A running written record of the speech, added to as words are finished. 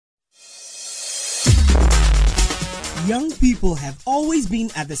Young people have always been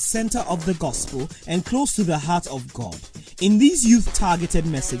at the center of the gospel and close to the heart of God. In these youth-targeted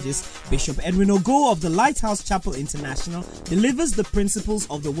messages, Bishop Edwin Ogo of the Lighthouse Chapel International delivers the principles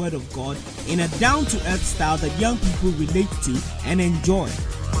of the Word of God in a down-to-earth style that young people relate to and enjoy.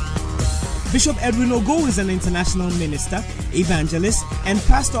 Bishop Edwin Ogo is an international minister, evangelist, and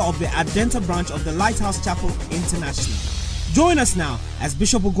pastor of the Adenta branch of the Lighthouse Chapel International. Join us now as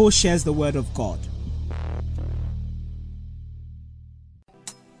Bishop Ogo shares the Word of God.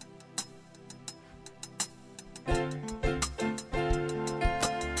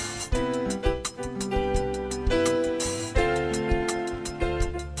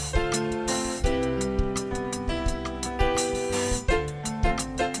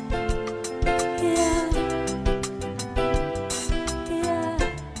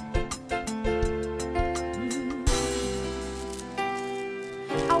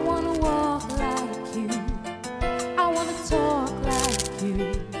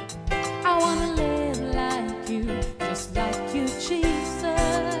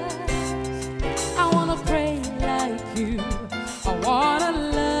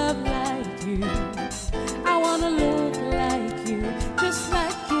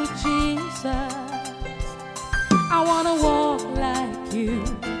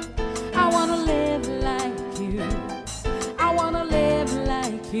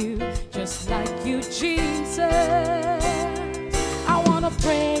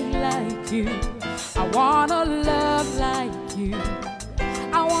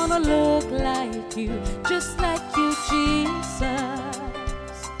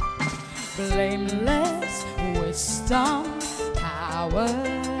 Blameless wisdom, power,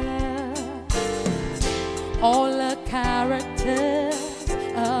 all the characters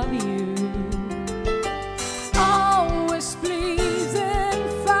of you. Always pleasing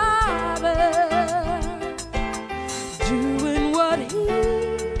Father, doing what He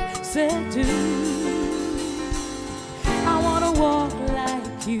said do. I wanna walk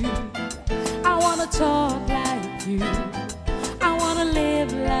like you, I wanna talk like you, I wanna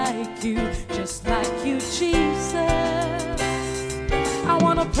live like you, just like you, Jesus. I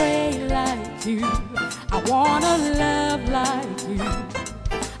wanna pray like you, I wanna love like you,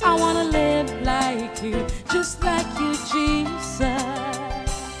 I wanna live like you, just like you, Jesus.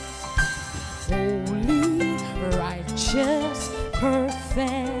 Holy, righteous,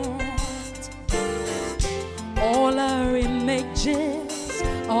 perfect, all are images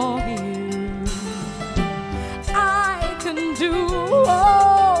of you. I can do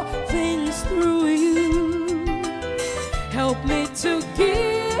all things through you. Help me to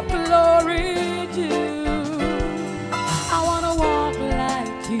give glory to you. I wanna walk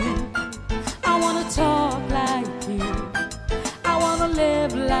like you, I wanna talk like you, I wanna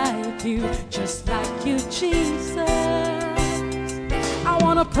live like you, just like you, Jesus. I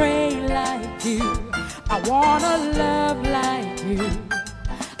wanna pray like you, I wanna love like you,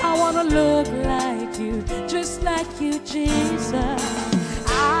 I wanna look like you, just like you, Jesus.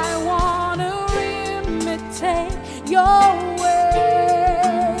 I wanna imitate your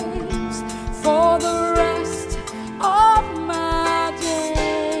ways for the rest of my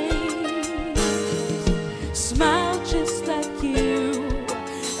days. Smile just like you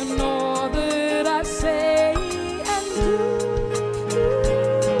in all that I say and do.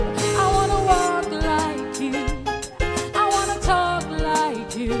 I wanna walk like you, I wanna talk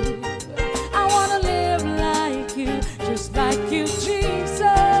like you, I wanna live like you, just like you, Jesus.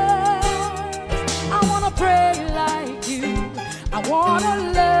 I wanna pray like you, I wanna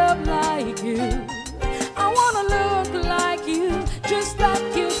love like you, I wanna look like you, just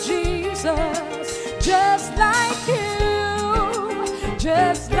like you, Jesus. Just like you,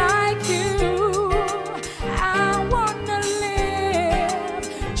 just like you. I wanna live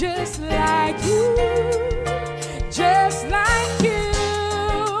just like you, just like you,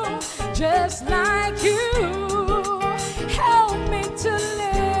 just like you. Help me to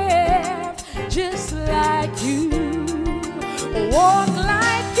live just like you. Walk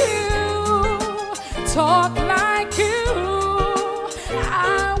like you, talk like you.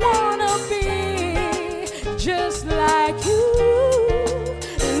 I wanna be just like you,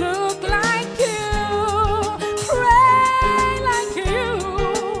 look like you, pray like you.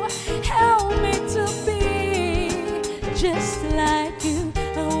 Help me to be just like you.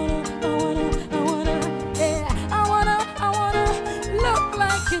 I wanna look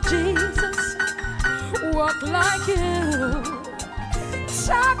like you, Jesus. Walk like you,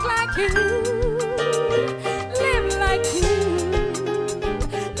 talk like you, live like you,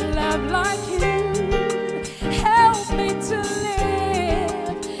 love like you. Help me to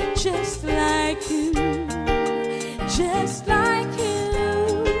live just like you, just like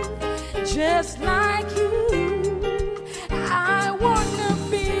you, just like you. I wanna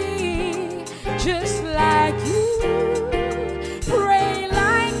be just like you, pray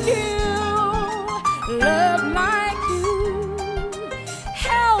like you, love like you.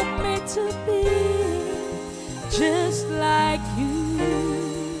 Help me to be just like you.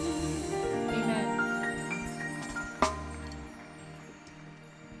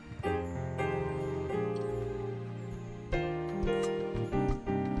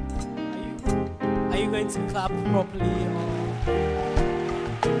 Going to clap properly,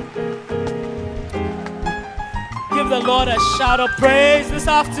 give the Lord a shout of praise this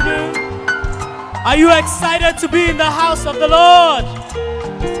afternoon. Are you excited to be in the house of the Lord?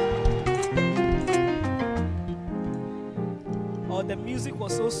 Oh, the music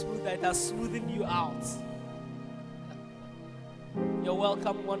was so smooth that it has smoothened you out. You're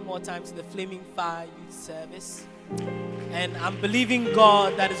welcome one more time to the Flaming Fire Youth Service. And I'm believing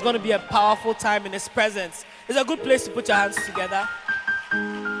God that it's going to be a powerful time in His presence. It's a good place to put your hands together.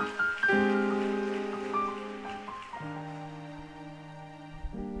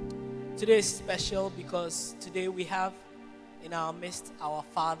 Today is special because today we have in our midst our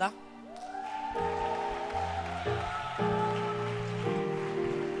Father.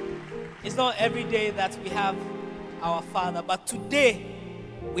 It's not every day that we have our Father, but today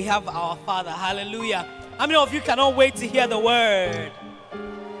we have our Father. Hallelujah. How many of you cannot wait to hear the word?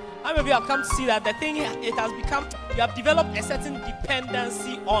 How many of you have come to see that the thing, it has become, you have developed a certain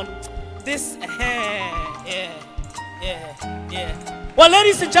dependency on this? Well,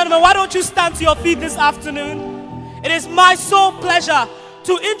 ladies and gentlemen, why don't you stand to your feet this afternoon? It is my sole pleasure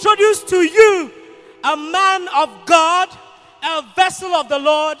to introduce to you a man of God, a vessel of the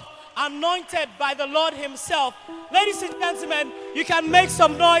Lord, anointed by the Lord Himself. Ladies and gentlemen, you can make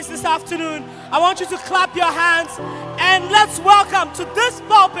some noise this afternoon. I want you to clap your hands and let's welcome to this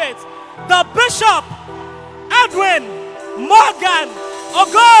pulpit the Bishop Edwin Morgan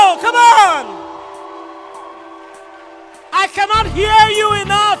Ogo. Come on! I cannot hear you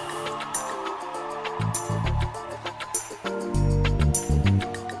enough.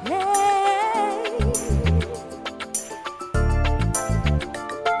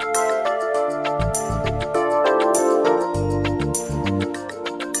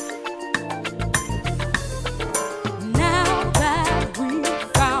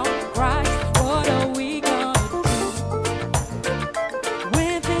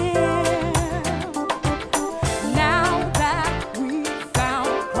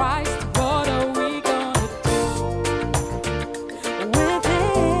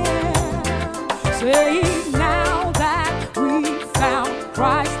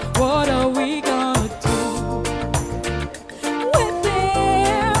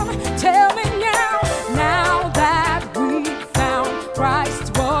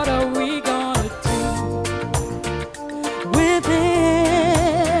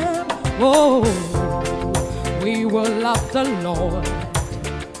 The Lord,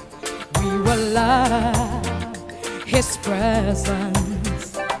 we will love His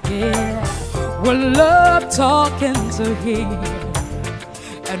presence, yeah. We'll love talking to Him,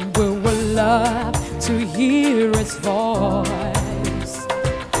 and we will love to hear His voice.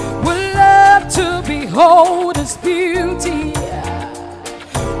 We'll love to behold His beauty,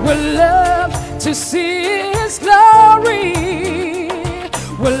 we'll love to see His glory.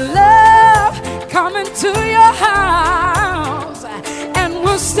 We'll love coming to your house, and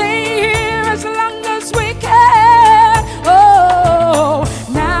we'll stay here as long as we can. Oh,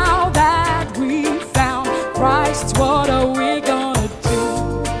 now that we found Christ, what are we gonna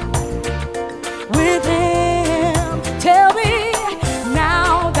do with Him? Tell me,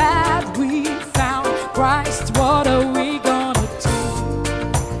 now that we found Christ, what are we gonna do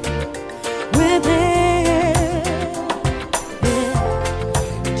with Him?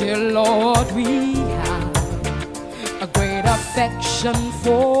 Yeah. Dear Lord, we have a great affection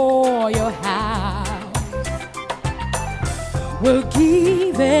for your house. We'll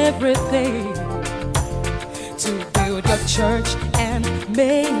give everything to build your church and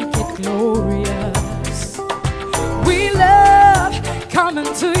make it glorious. We love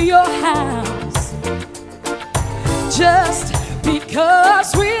coming to your house just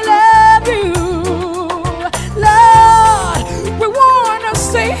because we love you. Lord, we want to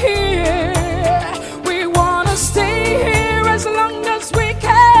stay here. We want to stay here as long as we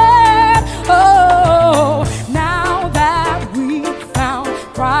can. Oh, now that we found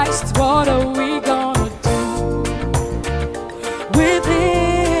Christ, what are we gonna do with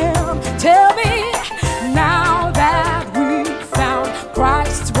Him? Tell me, now that we found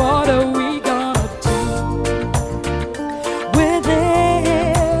Christ, what are we gonna do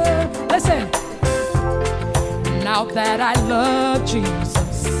that I love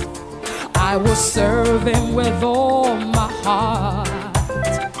Jesus, I will serve him with all my heart.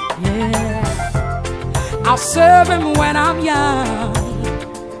 Yeah, I'll serve him when I'm young,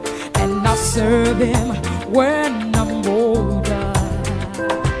 and I'll serve him when I'm older.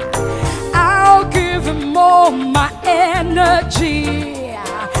 I'll give him all my energy,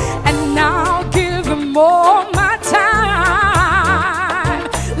 and I'll give him all my time.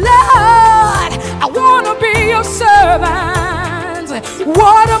 Lord, I want to be your servant.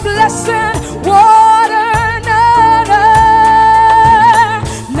 What a blessing, what an honor.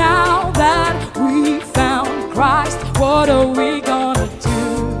 Now that we found Christ, what are we gonna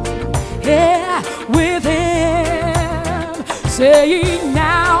do? Yeah, with him. Saying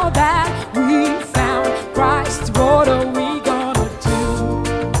now that we found Christ, what are we gonna do?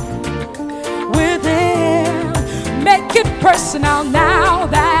 With him. Make it personal. Now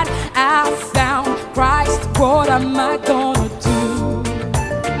that I found Christ, what am I gonna do?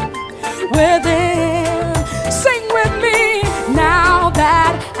 With him. Sing with me. Now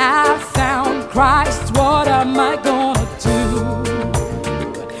that I found Christ, what am I gonna do?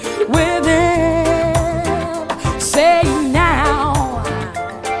 With him. Say now.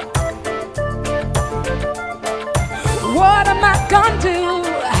 What am I gonna do?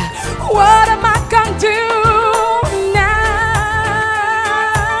 What am I gonna do now?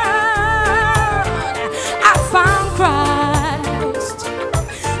 I found Christ.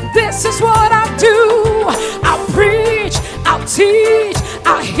 This is what I do. I'll preach, I'll teach,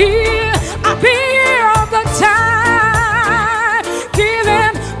 I'll hear, I'll be here all the time. Give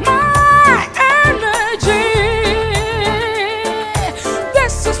him my energy.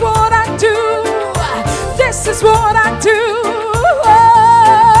 This is what I do. This is what I do.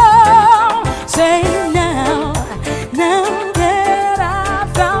 Oh, say now, now that I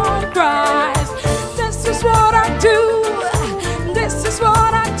found Christ. This is what I do. This is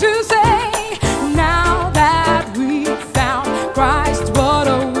what I do. Say now that we found Christ, what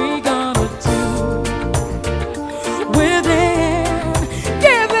are we gonna do? With him,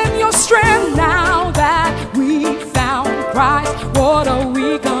 give him your strength. Now that we found Christ, what are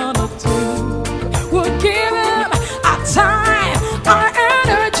we gonna do? We'll give him our time, our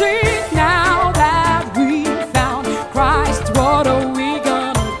energy. Now that we found Christ, what are we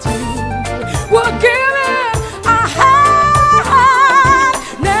gonna do? We'll give him our heart.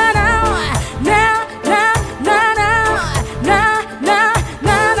 Now, now, now, now, now, now, now, now, now,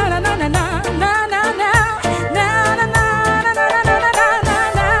 now, now, now, now, now,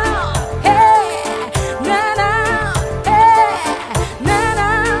 now, hey, now, hey, now.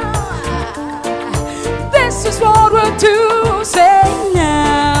 This is what we'll do. Say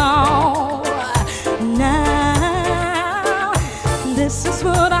now, now. This is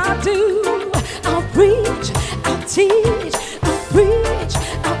what I'll do. I'll preach, I'll teach, I'll preach,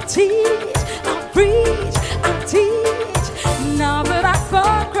 I'll teach, I'll preach, I'll teach. Now that I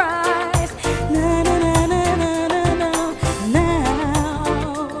found Christ, na na na na na na na.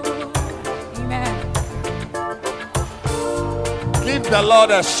 Now, amen. Give the Lord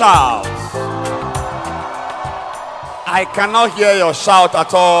a shout. I cannot hear your shout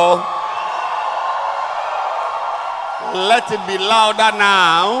at all. Let it be louder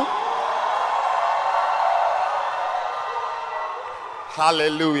now.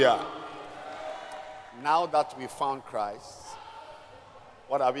 Hallelujah. Now that we found Christ,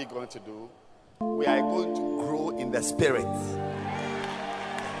 what are we going to do? We are going to grow in the spirit.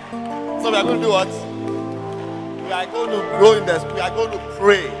 So we are going to do what? We are going to grow in the spirit. We are going to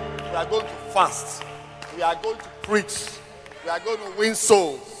pray. We are going to fast. We are going to preach. We are going to win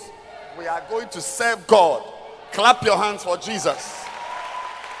souls. We are going to serve God. Clap your hands for Jesus.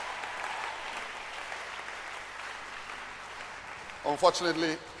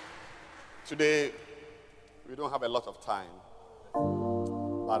 Unfortunately, today we don't have a lot of time.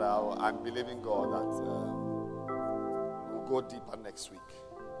 But I'm believing God that we'll go deeper next week.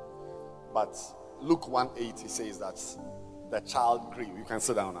 But Luke 1:8 says that the child grew. You can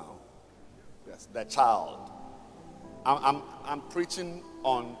sit down now. Yes, the child. I'm preaching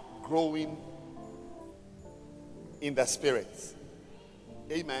on growing in the spirit.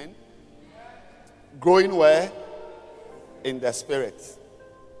 Amen. Growing where? In the spirit.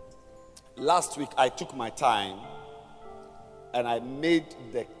 Last week I took my time and I made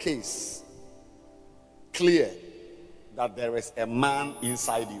the case clear that there is a man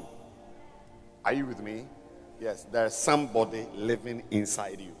inside you. Are you with me? Yes, there is somebody living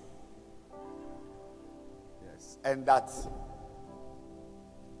inside you. Yes, and that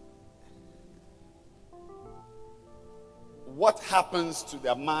what happens to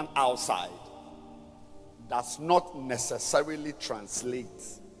the man outside does not necessarily translate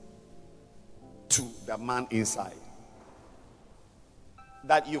to the man inside.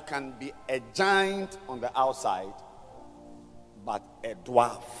 That you can be a giant on the outside, but a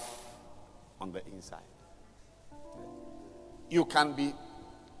dwarf on the inside. You can be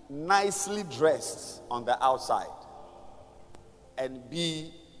nicely dressed on the outside and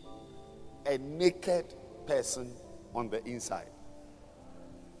be a naked person on the inside.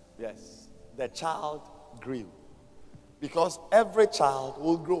 Yes, the child grew. Because every child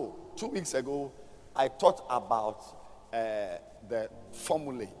will grow. 2 weeks ago, I taught about the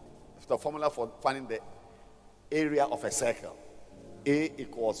formula for finding the area of a circle. A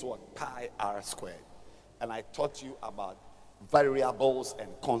equals what? Pi r squared. And I taught you about variables and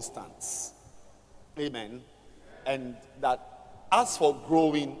constants. Amen. And that as for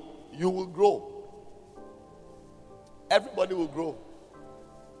growing, you will grow. Everybody will grow.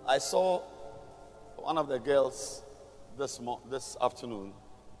 I saw one of the girls this afternoon.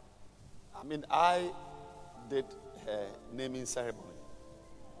 I mean, I did her naming ceremony.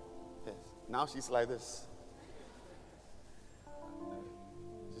 Yes. Now she's like this.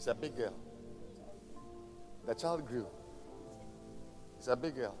 She's a big girl. The child grew. She's a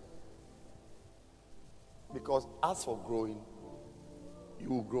big girl. Because as for growing, you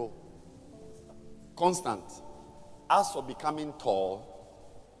will grow. Constant. As for becoming tall,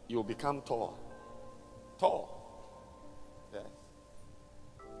 you will become tall. Tall. Yes.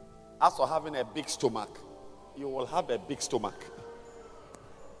 As for having a big stomach, you will have a big stomach.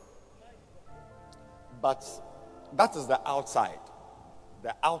 But that is the outside.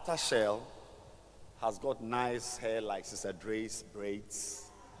 The outer shell has got nice hair like Sister Dre's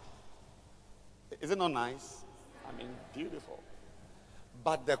braids. Is it not nice? I mean, beautiful.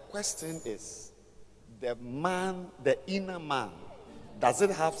 But the question is, the man, the inner man, does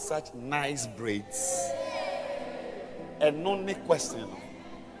it have such nice braids? And only question.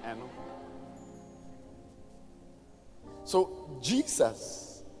 So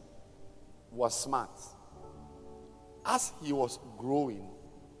Jesus was smart. As he was growing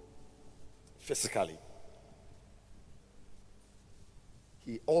physically,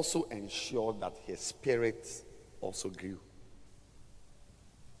 he also ensured that his spirit also grew.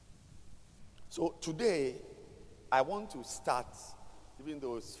 So today, I want to start, even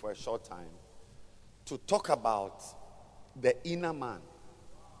though it's for a short time, to talk about the inner man.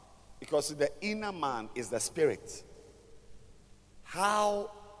 Because the inner man is the spirit.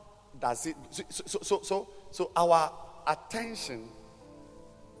 How does it... So our attention,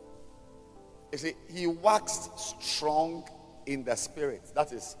 you see, he waxed strong in the spirit.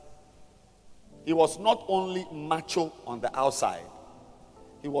 That is, he was not only macho on the outside,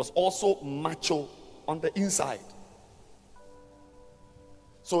 he was also macho on the inside.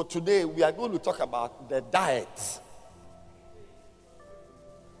 So today we are going to talk about the diet.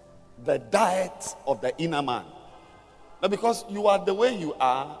 The diet of the inner man. Now, because you are the way you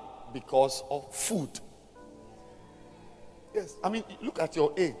are because of food. Yes, I mean, look at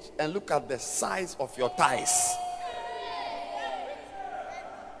your age and look at the size of your thighs.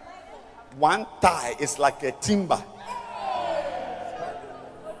 One thigh is like a timber.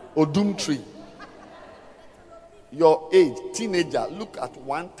 Odum tree. Your age, teenager, look at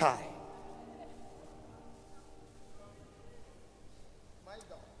one thigh.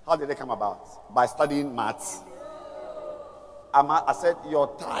 How did they come about? By studying maths. I said,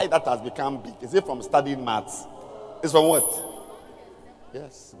 your thigh that has become big, is it from studying maths? It's from what?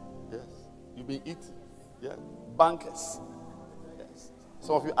 Yes. You've been eating. Yeah. Bankers. Yes.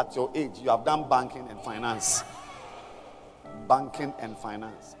 Some of you at your age, you have done banking and finance. Banking and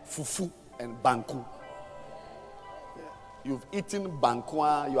finance. Fufu and banku. Yeah. You've eaten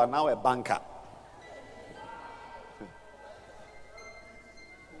bankua, you are now a banker.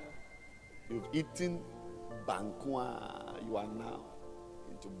 You've eaten bankua, you are now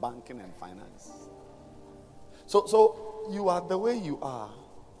into banking and finance. So you are the way you are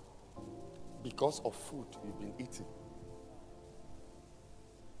because of food you've been eating.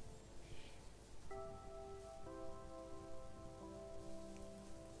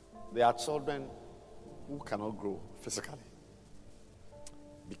 There are children who cannot grow physically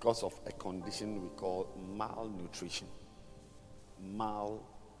because of a condition we call malnutrition.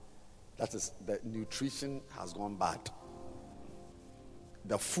 That is, the nutrition has gone bad.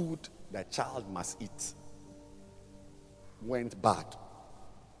 The food the child must eat went bad.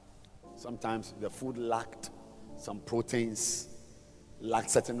 Sometimes the food lacked some proteins,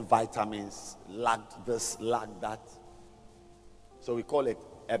 lacked certain vitamins, lacked this, lacked that. So we call it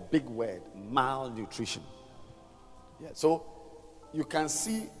a big word, malnutrition. Yeah. So you can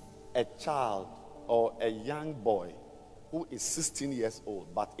see a child or a young boy who is 16 years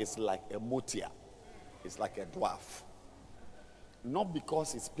old but is like a motia, it's like a dwarf. Not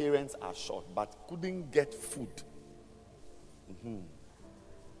because his parents are short, but couldn't get food.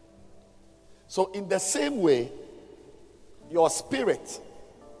 So in the same way, your spirit,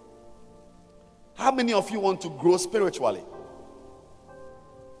 how many of you want to grow spiritually?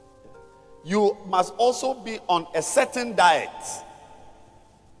 You must also be on a certain diet,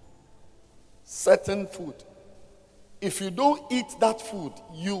 certain food. If you don't eat that food,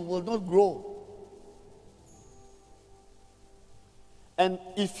 you will not grow. And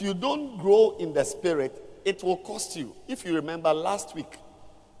if you don't grow in the spirit, it will cost you. If you remember last week,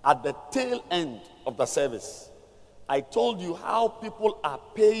 at the tail end of the service, I told you how people are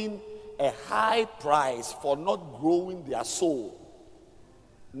paying a high price for not growing their soul,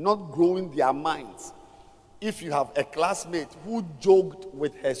 not growing their minds. If you have a classmate who joked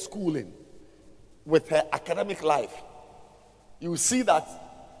with her schooling, with her academic life, you see that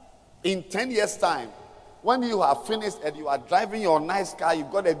in 10 years' time, when you are finished and you are driving your nice car,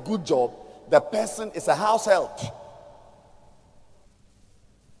 you've got a good job, the person is a house help.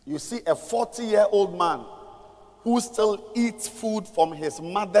 You see a 40-year-old man who still eats food from his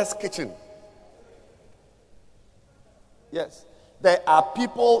mother's kitchen. Yes. There are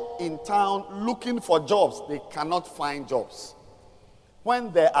people in town looking for jobs. They cannot find jobs.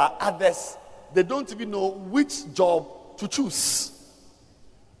 When there are others, they don't even know which job to choose.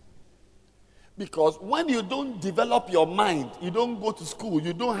 Because when you don't develop your mind, you don't go to school,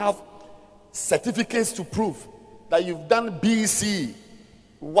 you don't have certificates to prove that you've done BC,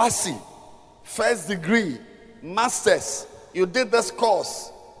 WASI, first degree, masters, you did this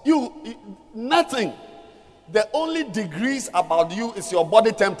course, nothing. The only degrees about you is your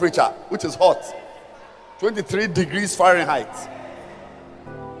body temperature, which is hot, 23 degrees Fahrenheit.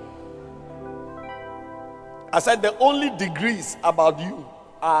 I said the only degrees about you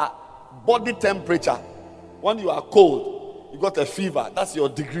are body temperature. When you are cold, you got a fever, that's your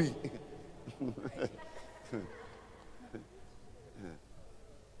degree.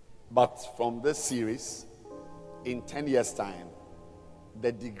 But from this series, in 10 years' time,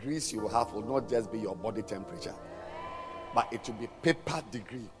 the degrees you will have will not just be your body temperature, but it will be paper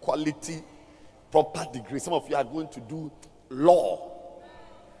degree, quality, proper degree. Some of you are going to do law,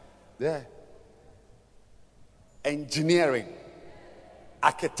 engineering,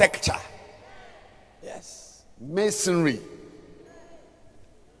 architecture, yes, masonry.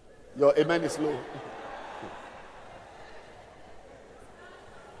 Your amen is low.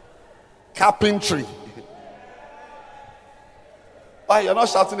 Carpentry. Why you're not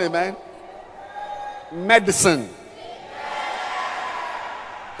shouting amen? Medicine.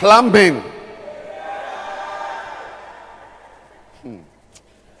 Plumbing.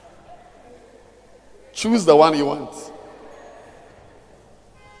 Choose the one you want.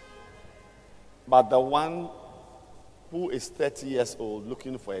 But the one who is 30 years old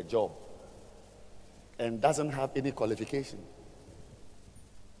looking for a job and doesn't have any qualification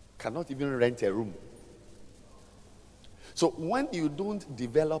cannot even rent a room. So when you don't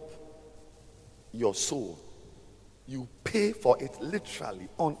develop your soul, you pay for it literally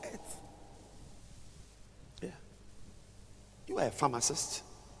on earth. Yeah. You are a pharmacist.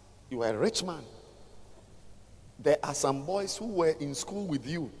 You are a rich man. There are some boys who were in school with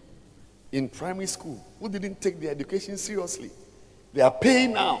you, in primary school, who didn't take their education seriously. They are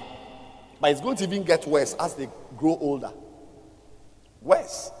paying now, but it's going to even get worse as they grow older.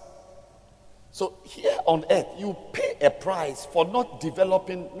 Worse. So here on earth, you pay a price for not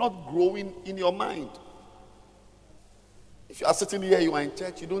developing, not growing in your mind. If you are sitting here, you are in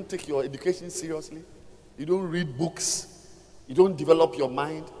church, you don't take your education seriously, you don't read books, you don't develop your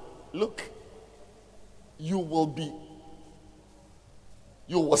mind, look, you will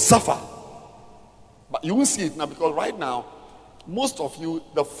suffer. But you will see it now, because right now, most of you,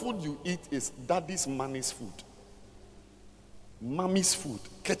 the food you eat is daddy's, mommy's food. Mommy's food,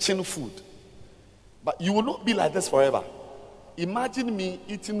 kitchen food. But you will not be like this forever. Imagine me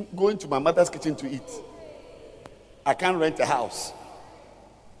going to my mother's kitchen to eat. I can't rent a house.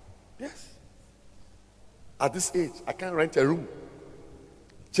 Yes. At this age, I can't rent a room.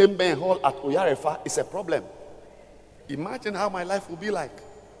 Chamber Hall at Oyarefa is a problem. Imagine how my life will be like.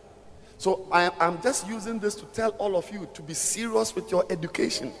 So I'm just using this to tell all of you to be serious with your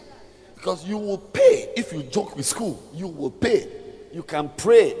education. Because you will pay if you joke with school. You will pay. You can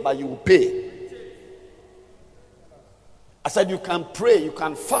pray, but you will pay. I said you can pray, you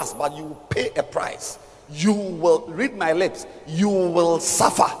can fast, but you will pay a price. You will, read my lips, you will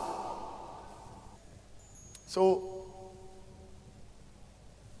suffer. So,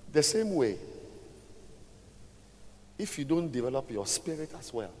 the same way, if you don't develop your spirit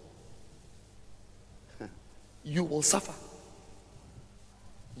as well, you will suffer.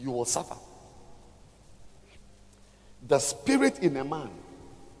 You will suffer. The spirit in a man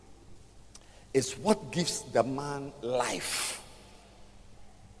is what gives the man life.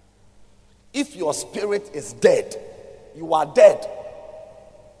 If your spirit is dead, you are dead.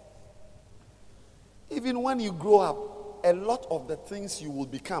 Even when you grow up, a lot of the things you will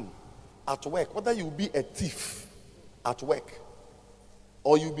become at work, whether you will be a thief at work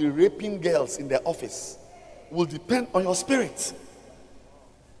or you'll be raping girls in the office, will depend on your spirit.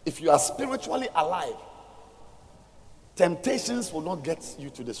 If you are spiritually alive, temptations will not get you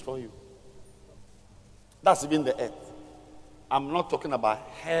to destroy you. That's even the earth. I'm not talking about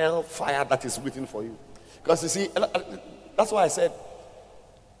hell fire that is waiting for you. Because you see, that's why I said,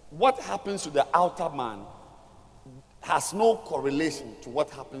 what happens to the outer man has no correlation to what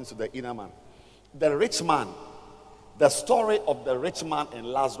happens to the inner man. The rich man, the story of the rich man and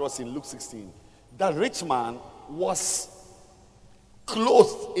Lazarus in Luke 16, the rich man was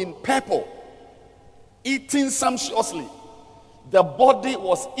clothed in purple, eating sumptuously. The body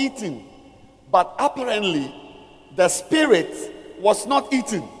was eating, but apparently the spirit was not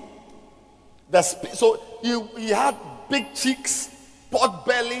eating. So he had big cheeks, pot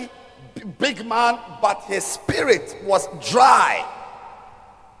belly, big man, but his spirit was dry.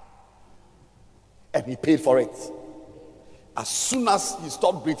 And he paid for it. As soon as he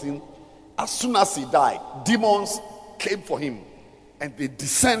stopped breathing, as soon as he died, demons came for him and they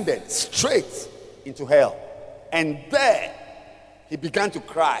descended straight into hell. And there he began to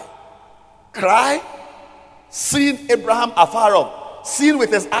cry. Cry, seeing Abraham afar off, seeing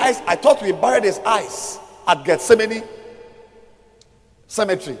with his eyes. I thought we buried his eyes at Gethsemane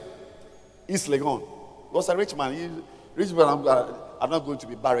Cemetery, East Legon. He was a rich man. Rich man, I'm not going to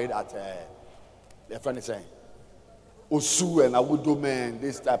be buried at their friend is saying Osu and Awudome,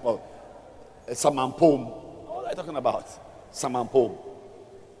 this type of Samampom. What are you talking about? Samampom.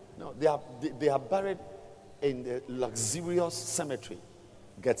 No, they are buried in the luxurious cemetery,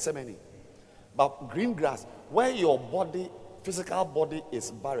 Gethsemane. But green grass, where your body, physical body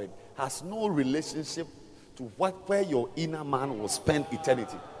is buried, has no relationship to where your inner man will spend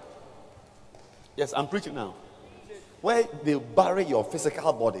eternity. Yes, I'm preaching now. Where they bury your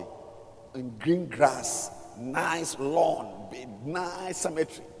physical body in green grass, nice lawn, big, nice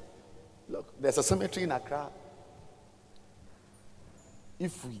cemetery. Look, there's a cemetery in Accra.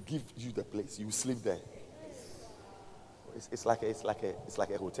 If we give you the place, you sleep there. It's like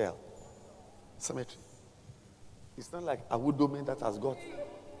a hotel. Cemetery. It's not like Awudome that has got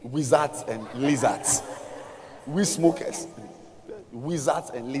wizards and lizards. We smokers,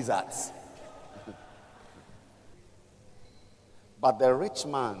 wizards and lizards. But the rich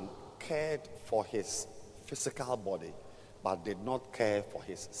man cared for his physical body, but did not care for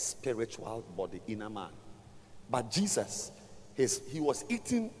his spiritual body, inner man. But Jesus, he was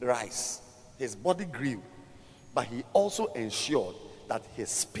eating rice, his body grew, but he also ensured that his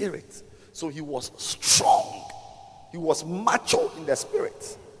spirit, so he was strong, he was macho in the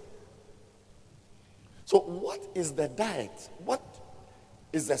spirit. So what is the diet? What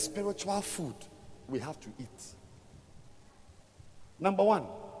is the spiritual food we have to eat? Number one,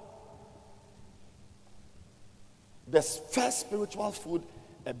 the first spiritual food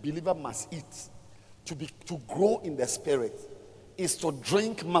a believer must eat to grow in the spirit is to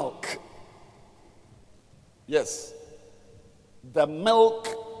drink milk. Yes. The milk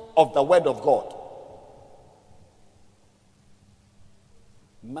of the word of God.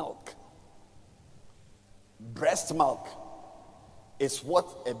 Milk. Breast milk is what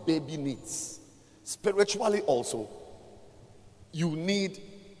a baby needs. Spiritually also, you need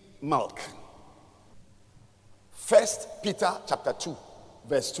milk. 1 Peter chapter 2,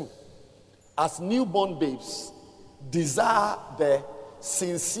 verse 2. As newborn babes, desire the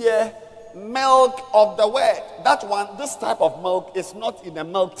sincere milk of the word. That one, this type of milk is not in a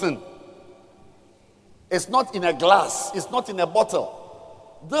milk tin. It's not in a glass. It's not in a bottle.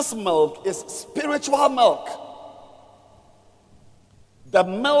 This milk is spiritual milk. The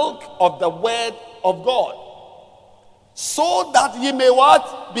milk of the word of God. So that ye may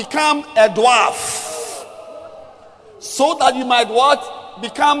what? Become a dwarf. So that you might what?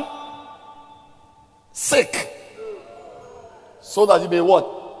 Become sick. So that you may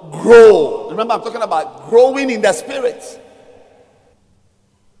what? Grow. Remember, I'm talking about growing in the spirit.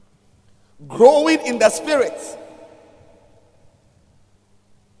 Growing in the spirit.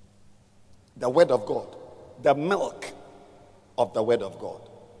 The word of God. The milk of the word of God.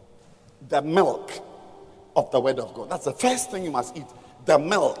 The milk of the word of God. That's the first thing you must eat. The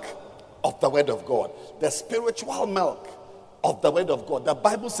milk of the word of God. The spiritual milk of the word of God. The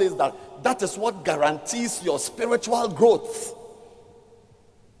Bible says that is what guarantees your spiritual growth.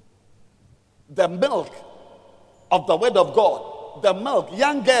 The milk of the word of God. The milk,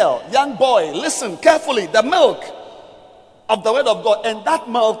 young girl, young boy, listen carefully. The milk of the word of God. And that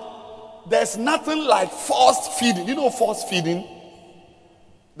milk, there's nothing like forced feeding. You know forced feeding?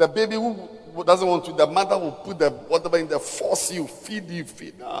 The baby who doesn't want to, the mother will put the whatever in the force you, feed.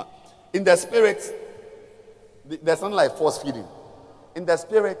 In the spirit, there's nothing like force feeding. In the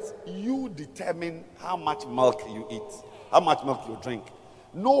spirit, you determine how much milk you eat, how much milk you drink.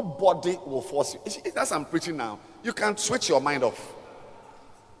 Nobody will force you. That's I'm preaching now. You can switch your mind off.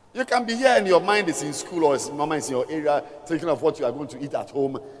 You can be here and your mind is in school or your mind is in your area, thinking of what you are going to eat at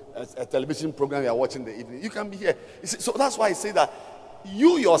home, a television program you are watching in the evening. You can be here. So that's why I say that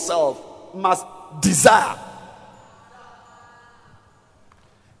you yourself must desire.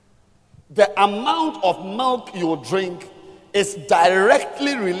 The amount of milk you drink is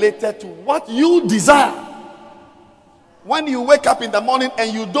directly related to what you desire. When you wake up in the morning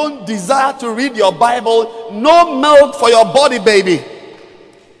and you don't desire to read your Bible, no milk for your body, baby.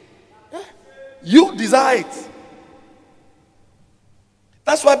 You desire it.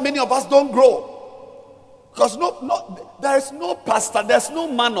 That's why many of us don't grow. Because there is no pastor, there's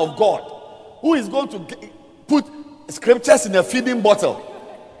no man of God who is going to put scriptures in a feeding bottle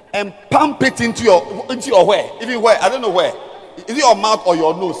and pump it into your where? Even where? I don't know where. Is it your mouth or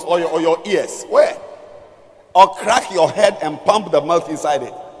your nose or your ears? Where? Or crack your head and pump the milk inside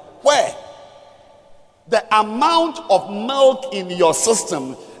it. Where? The amount of milk in your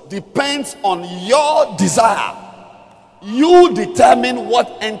system depends on your desire. You determine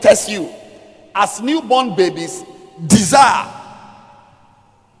what enters you. As newborn babies, desire.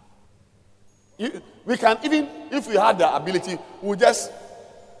 We can even, if we had the ability, we just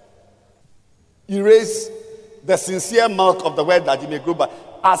erase the sincere milk of the word that you may grow. But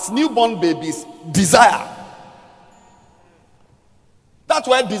as newborn babies, desire. That's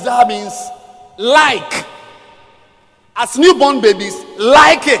why desire means like. As newborn babies,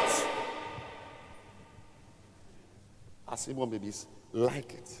 like it. As newborn babies,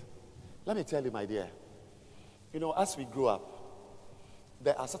 like it. Let me tell you, my dear. As we grow up,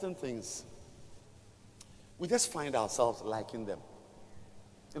 there are certain things we just find ourselves liking them.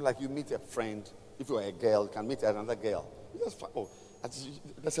 Like you meet a friend, if you're a girl, you can meet another girl. You just find,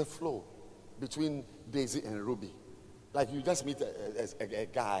 there's a flow between Daisy and Ruby. Like you just meet a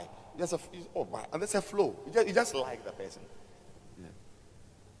guy, and there's a flow. You just like the person. Yeah.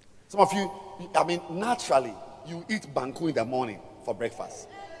 Some of you, naturally, you eat banku in the morning for breakfast.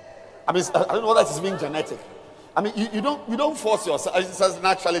 I don't know whether it is being genetic. You don't force yourself. It's just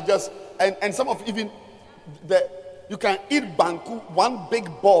naturally and some of even you can eat banku, one big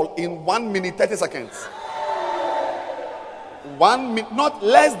ball in 1 minute 30 seconds. 1 minute, not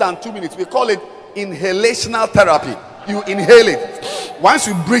less than 2 minutes. We call it inhalational therapy. You inhale it. Once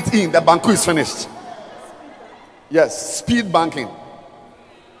you breathe in, the banku is finished. Yes, speed banking.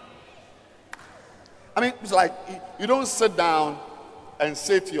 It's like you don't sit down and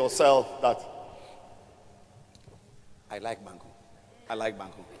say to yourself that I like banku. I like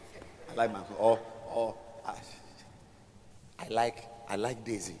banku. I like banku. Or I like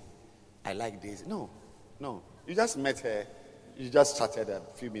Daisy. I like Daisy. No. You just met her. You just chatted a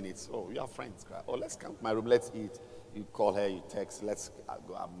few minutes. Oh, you are friends. Oh, let's come to my room. Let's eat. You call her. You text. Let's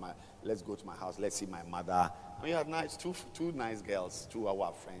go to my house. Let's see my mother. You have two nice girls, 2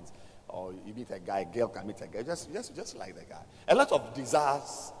 our friends. Or you meet a guy. Girl can meet a guy. Just like the guy. A lot of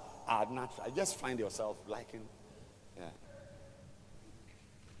desires are natural. You just find yourself liking. Yeah.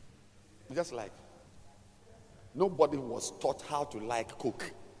 You just like. Nobody was taught how to like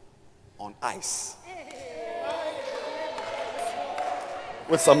Coke on ice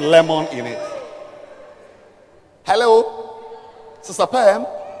with some lemon in it. Hello, Sister Pam.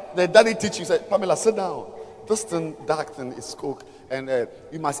 The daddy teach you, said, Pamela, sit down. This thing, dark thing is Coke, and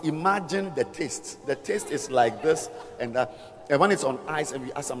you must imagine the taste. The taste is like this, and when it's on ice, and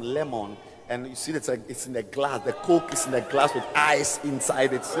we add some lemon. And you see, it's in a glass. The Coke is in a glass with ice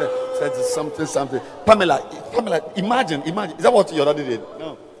inside it. It's something. Pamela, imagine. Is that what your daddy did?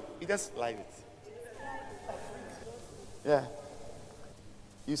 No. He just liked it. Yeah.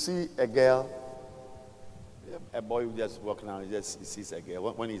 You see a girl, a boy who just walking around, he sees a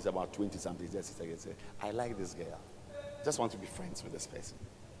girl. When he's about 20-something, he just sees a girl and says, I like this girl. Just want to be friends with this person.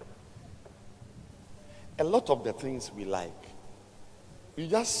 A lot of the things we like, you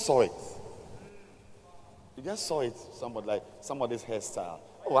just saw it. You just saw it, somebody's hairstyle.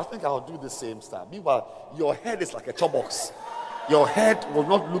 Oh, I think I'll do the same style. Meanwhile, your head is like a chobox. Your head will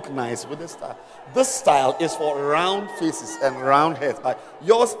not look nice with this style. This style is for round faces and round heads. Like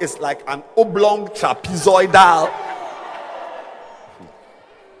yours is like an oblong trapezoidal.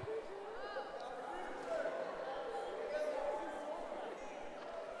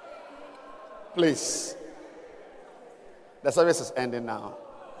 Please. The service is ending now.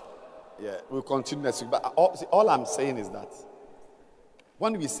 Yeah, we'll continue next week. But all I'm saying is that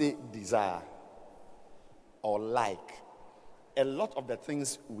when we say desire or like, a lot of the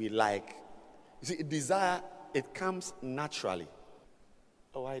things we like, you see, desire, it comes naturally.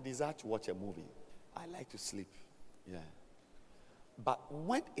 Oh, I desire to watch a movie. I like to sleep. Yeah. But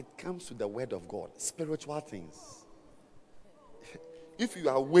when it comes to the word of God, spiritual things, if you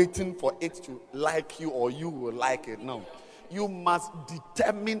are waiting for it to like you or you will like it, no. You must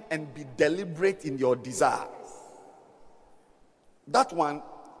determine and be deliberate in your desires. That one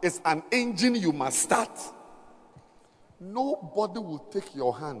is an engine you must start. Nobody will take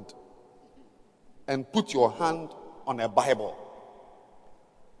your hand and put your hand on a Bible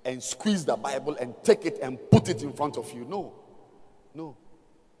and squeeze the Bible and take it and put it in front of you. No. No.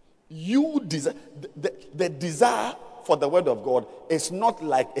 You desire, the desire for the word of God is not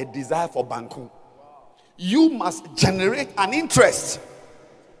like a desire for Banku. You must generate an interest.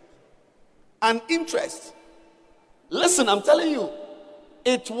 An interest. Listen, I'm telling you,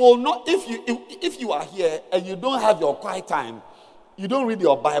 it will not, if you are here and you don't have your quiet time, you don't read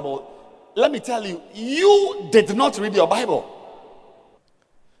your Bible, let me tell you, you did not read your Bible.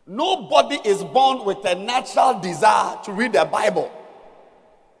 Nobody is born with a natural desire to read the Bible.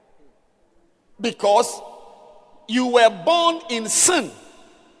 Because you were born in sin.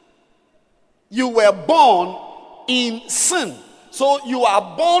 You were born in sin. So you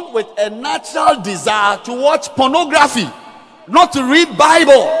are born with a natural desire to watch pornography, not to read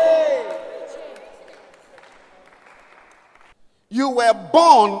Bible. You were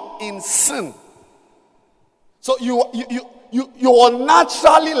born in sin. So you will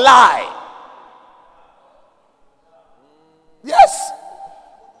naturally lie. Yes.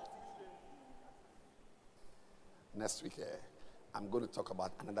 Next week, I'm going to talk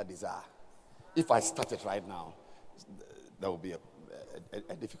about another desire. If I start it right now, there will be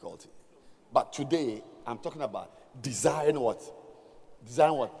a difficulty. But today, I'm talking about desiring what?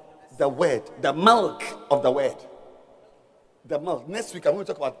 Desiring what? The word. The milk of the word. The milk. Next week, I'm going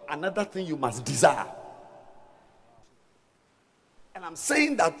to talk about another thing you must desire. And I'm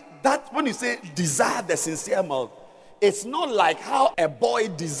saying that when you say desire the sincere milk, it's not like how a boy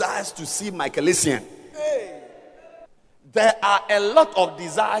desires to see Michael Essien. There are a lot of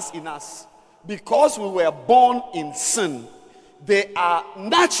desires in us. Because we were born in sin, they are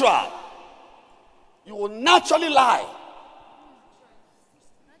natural. You will naturally lie.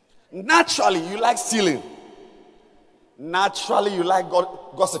 Naturally, you like stealing. Naturally, you like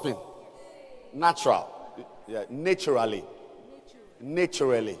gossiping. Natural. Yeah, naturally.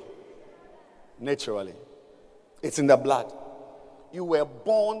 Naturally. It's in the blood. You were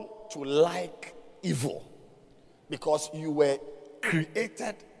born to like evil because you were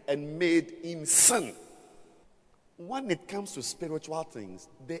created and made in sin. When it comes to spiritual things,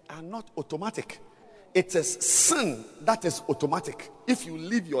 they are not automatic. It is sin that is automatic. If you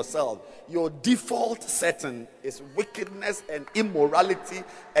leave yourself, your default setting is wickedness and immorality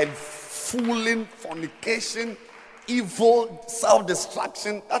and fooling, fornication, evil,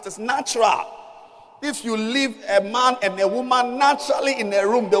 self-destruction. That is natural. If you leave a man and a woman naturally in a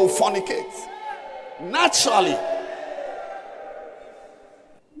room, they will fornicate. Naturally.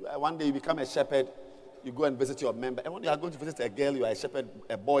 One day you become a shepherd, you go and visit your member. And when you are going to visit a girl, you are a shepherd,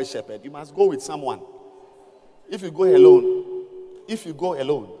 a boy shepherd, you must go with someone. If you go alone,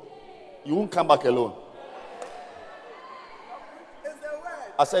 you won't come back alone.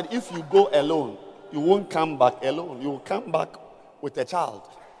 I said, if you go alone, you won't come back alone. You will come back with a child.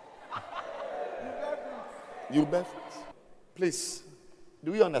 You bear fruit. Please,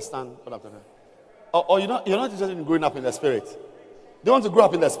 do you understand what I'm talking about? Or you're not interested in growing up in the spirit? Do you want to grow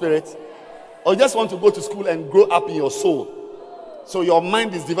up in the spirit? Or you just want to go to school and grow up in your soul? So your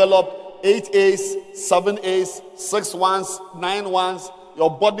mind is developed 8 A's, 7 A's, 6 ones, 9 ones. Your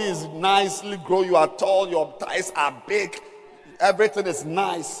body is nicely grown. You are tall. Your thighs are big. Everything is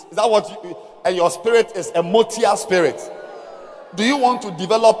nice. Is that what you... And your spirit is a motia spirit. Do you want to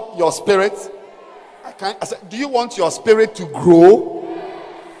develop your spirit? I said, do you want your spirit to grow?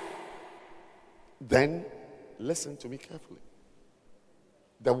 Then listen to me carefully.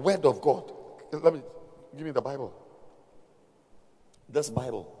 The word of God. Give me the Bible. This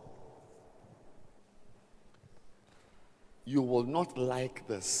Bible. You will not like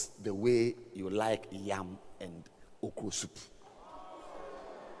this the way you like yam and okra soup.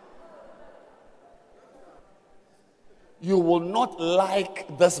 You will not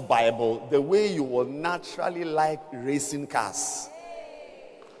like this Bible the way you will naturally like racing cars.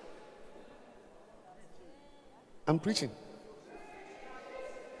 I'm preaching.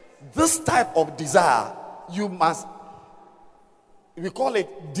 This type of desire, you must, we call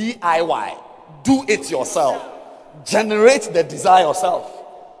it DIY. Do it yourself. Generate the desire yourself.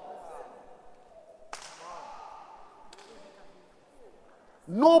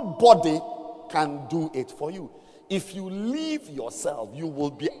 Nobody can do it for you. If you leave yourself, you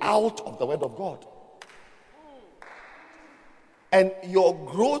will be out of the word of God. And your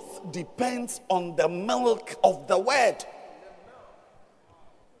growth depends on the milk of the word.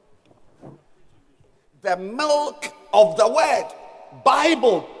 The milk of the word.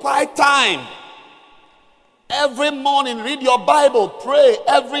 Bible, quiet time. Every morning, read your Bible. Pray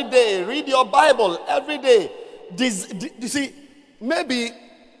every day. Read your Bible every day. You see, maybe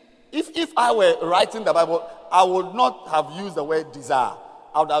if I were writing the Bible, I would not have used the word desire.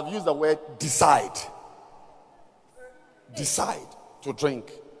 I would have used the word decide. Decide to drink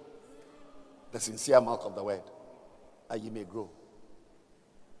the sincere milk of the word, that you may grow.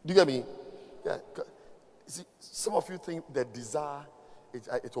 Do you get me? Yeah. See, some of you think the desire,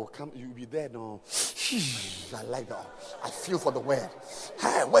 it will come, you'll be there. No, I like that. I feel for the word.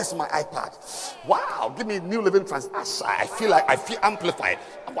 Hey, where's my iPad? Wow, give me New Living Translation. I feel amplified.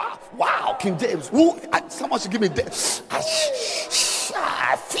 Wow, King James. Someone should give me this.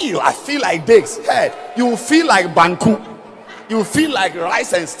 I feel like this. Hey, you feel like Banku. You feel like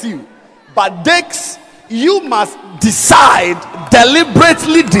rice and stew. But Dex, you must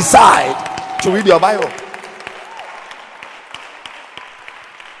deliberately decide to read your Bible.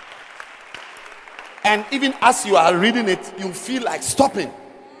 And even as you are reading it, you feel like stopping.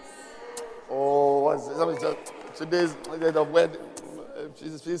 Oh, what's this? Today's the word.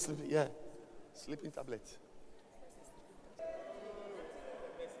 She's sleeping. Yeah, sleeping tablet.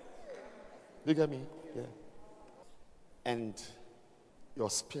 You get me? Yeah. And your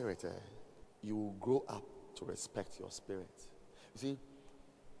spirit, you will grow up to respect your spirit. You see,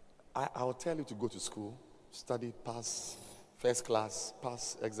 I'll tell you to go to school, study, pass first class,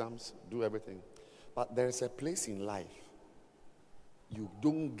 pass exams, do everything. But there is a place in life you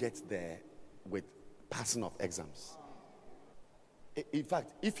don't get there with passing of exams. In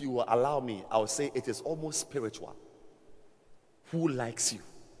fact, if you will allow me, I will say it is almost spiritual. Who likes you?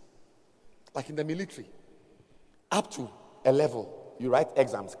 Like in the military. Up to a level, you write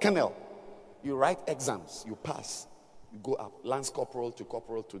exams. Colonel, you write exams, you pass. You go up. Lance corporal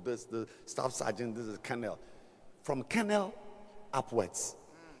to this, the staff sergeant, this is colonel. From colonel upwards,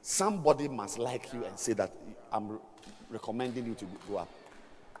 somebody must like you and say that I'm recommending you to go up.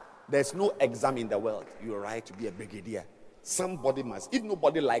 There's no exam in the world you write to be a brigadier. Somebody must. If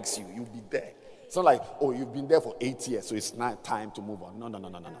nobody likes you, you'll be there. It's not like, oh, you've been there for 8 years, so it's not time to move on. No.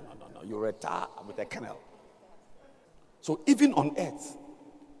 You retire with a colonel. So even on earth,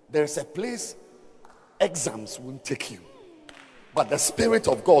 there's a place exams won't take you. But the Spirit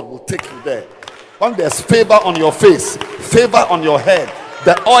of God will take you there. When there's favor on your face, favor on your head,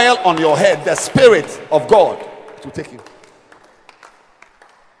 the oil on your head, the Spirit of God to take you.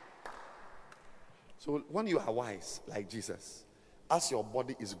 So when you are wise, like Jesus, as your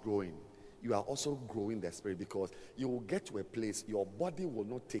body is growing, you are also growing the Spirit, because you will get to a place, your body will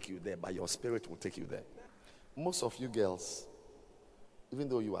not take you there, but your spirit will take you there. Most of you girls, even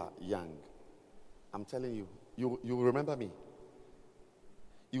though you are young, I'm telling you, you will remember me.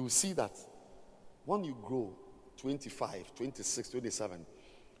 You will see that when you grow 25, 26, 27,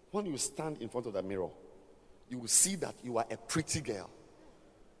 when you stand in front of the mirror, you will see that you are a pretty girl.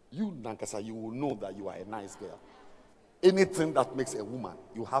 You, Nankasa, you will know that you are a nice girl. Anything that makes a woman,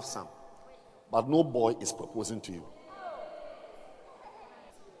 you have some. But no boy is proposing to you.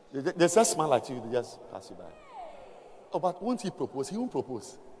 They just smile at you, they just pass you by. Oh, but won't he propose? He won't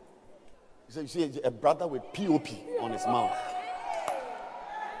propose. You see a brother with POP on his mouth.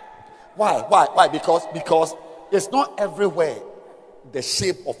 Why? Because it's not everywhere the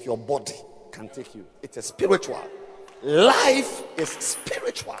shape of your body can take you. It's a spiritual. Life is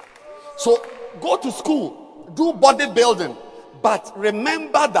spiritual. So go to school, do bodybuilding, but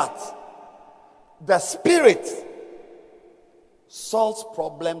remember that the spirit solves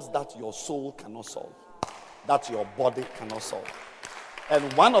problems that your soul cannot solve, that your body cannot solve.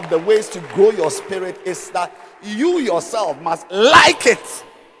 And one of the ways to grow your spirit is that you yourself must like it.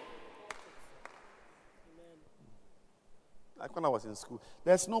 Like when I was in school,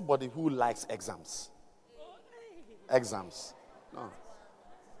 there's nobody who likes exams. Exams. No.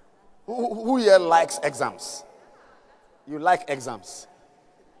 Who here likes exams? You like exams.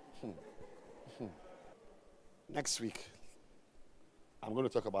 Next week, I'm going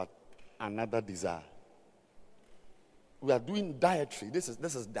to talk about another desire. We are doing dietary. This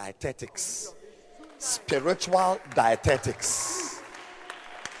is dietetics. Spiritual dietetics.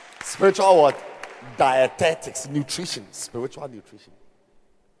 Spiritual what? Dietetics. Nutrition. Spiritual nutrition.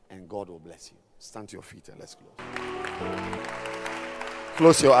 And God will bless you. Stand to your feet and let's close.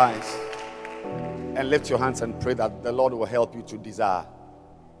 Close your eyes. And lift your hands and pray that the Lord will help you to desire.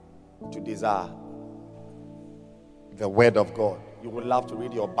 To desire the word of God. You would love to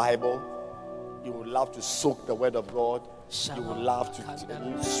read your Bible. You would love to soak the word of God. You would love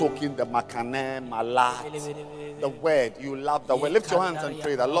to soak in the makane, malat, the word. You love the word. Lift your hands and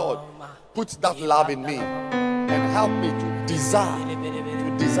pray that, Lord, put that love in me and help me to desire.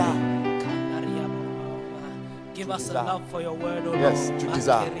 To desire. Give us a love for your word, O Lord. Yes, to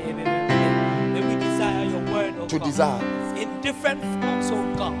desire. May we desire your word, O To God. desire. In different forms,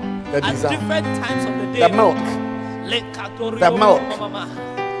 O God. The At desire. different times of the day. The milk. The milk.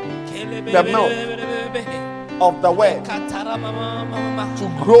 The milk of the word. To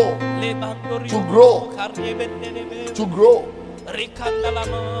grow. To grow. To grow.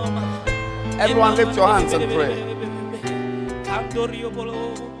 Everyone lift your hands and pray.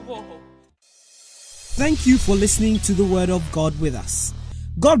 Thank you for listening to the Word of God with us.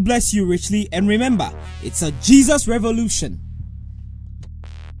 God bless you richly, and remember, it's a Jesus revolution.